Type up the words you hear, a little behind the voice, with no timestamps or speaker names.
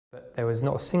But there is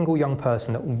not a single young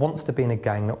person that wants to be in a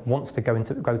gang, that wants to go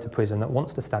to prison, that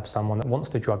wants to stab someone, that wants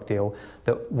to drug deal,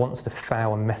 that wants to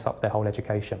fail and mess up their whole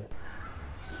education.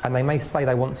 And they may say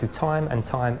they want to time and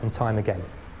time and time again.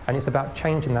 And it's about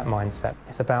changing that mindset.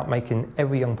 It's about making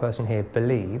every young person here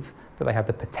believe that they have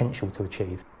the potential to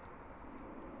achieve.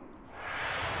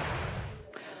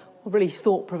 A really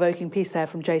thought-provoking piece there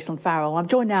from Jason Farrell. I'm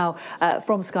joined now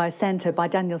from Sky Centre by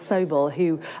Daniel Sobel,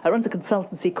 who runs a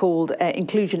consultancy called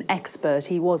Inclusion Expert.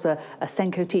 He was a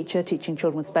Senko teacher teaching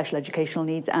children with special educational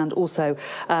needs and also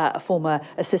a former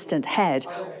assistant head.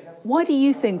 Why do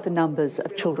you think the numbers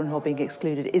of children who are being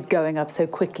excluded is going up so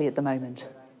quickly at the moment?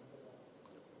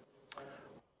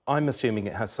 I'm assuming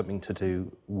it has something to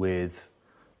do with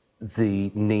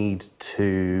the need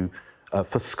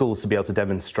for schools to be able to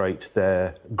demonstrate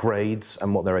their grades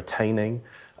and what they're attaining,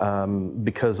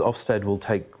 because Ofsted will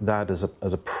take that as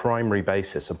a primary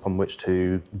basis upon which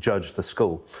to judge the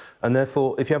school. And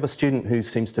therefore, if you have a student who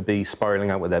seems to be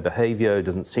spiralling out with their behaviour,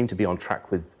 doesn't seem to be on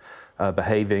track with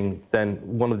behaving, then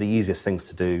one of the easiest things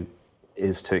to do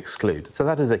is to exclude. So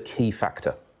that is a key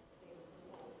factor.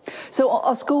 So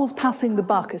are schools passing the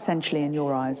buck, essentially, in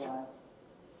your eyes?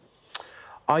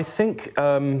 I think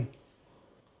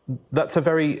that's a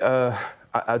very,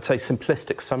 I'd say,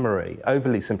 simplistic summary,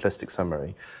 overly simplistic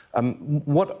summary.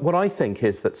 What I think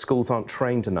is that schools aren't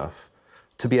trained enough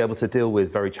to be able to deal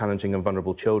with very challenging and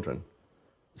vulnerable children.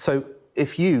 So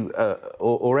if you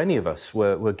or any of us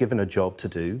were given a job to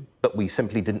do, but we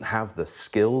simply didn't have the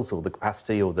skills or the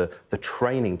capacity or the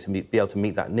training to be able to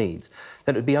meet that needs,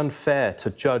 then it would be unfair to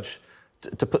judge,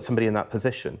 to put somebody in that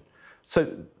position.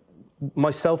 So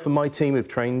myself and my team have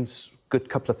trained good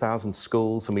couple of thousand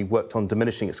schools, and we've worked on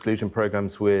diminishing exclusion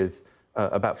programs with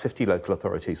about 50 local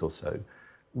authorities or so.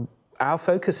 Our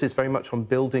focus is very much on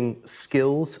building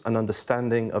skills and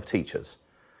understanding of teachers.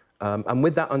 And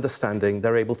with that understanding,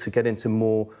 they're able to get into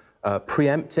more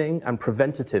preempting and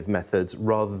preventative methods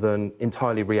rather than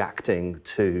entirely reacting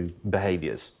to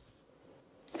behaviours.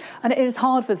 And it is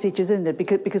hard for the teachers, isn't it?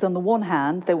 Because on the one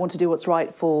hand, they want to do what's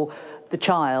right for the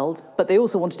child, but they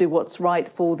also want to do what's right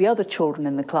for the other children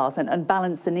in the class and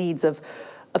balance the needs of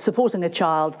supporting a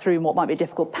child through what might be a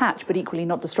difficult patch, but equally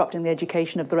not disrupting the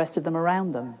education of the rest of them around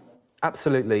them.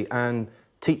 Absolutely. And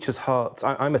teachers' hearts,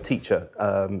 I'm a teacher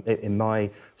in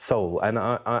my soul, and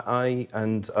I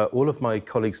and all of my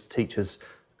colleagues, teachers,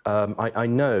 I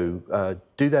know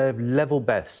do their level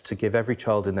best to give every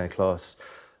child in their class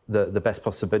the best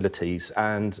possibilities.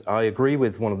 And I agree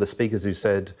with one of the speakers who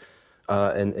said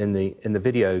in the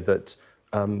video that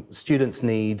students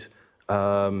need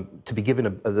to be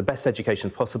given the best education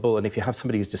possible, and if you have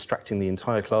somebody who's distracting the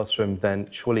entire classroom, then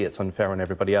surely it's unfair on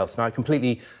everybody else. And I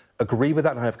completely agree with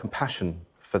that, and I have compassion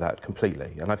for that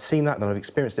completely. And I've seen that and I've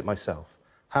experienced it myself.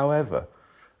 However,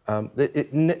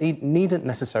 it needn't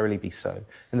necessarily be so.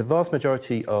 In the vast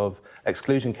majority of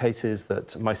exclusion cases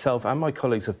that myself and my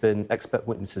colleagues have been expert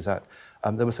witnesses at,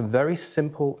 there were some very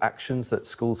simple actions that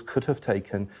schools could have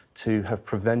taken to have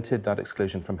prevented that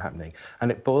exclusion from happening. And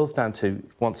it boils down to,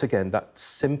 once again, that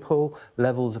simple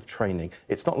levels of training.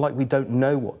 It's not like we don't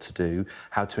know what to do,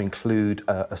 how to include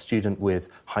a student with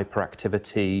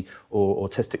hyperactivity or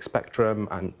autistic spectrum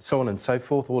and so on and so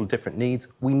forth, all the different needs.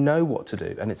 We know what to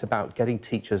do, and it's about getting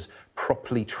teachers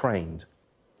properly trained.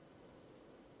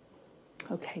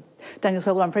 OK. Daniel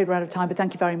Sobel, I'm afraid we're out of time, but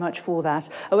thank you very much for that.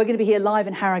 We're going to be here live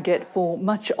in Harrogate for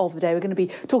much of the day. We're going to be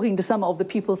talking to some of the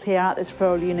pupils here at this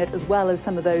referral unit, as well as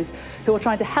some of those who are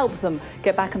trying to help them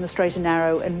get back on the straight and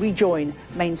narrow and rejoin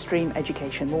mainstream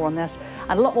education. More on that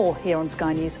and a lot more here on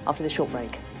Sky News after this short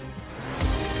break.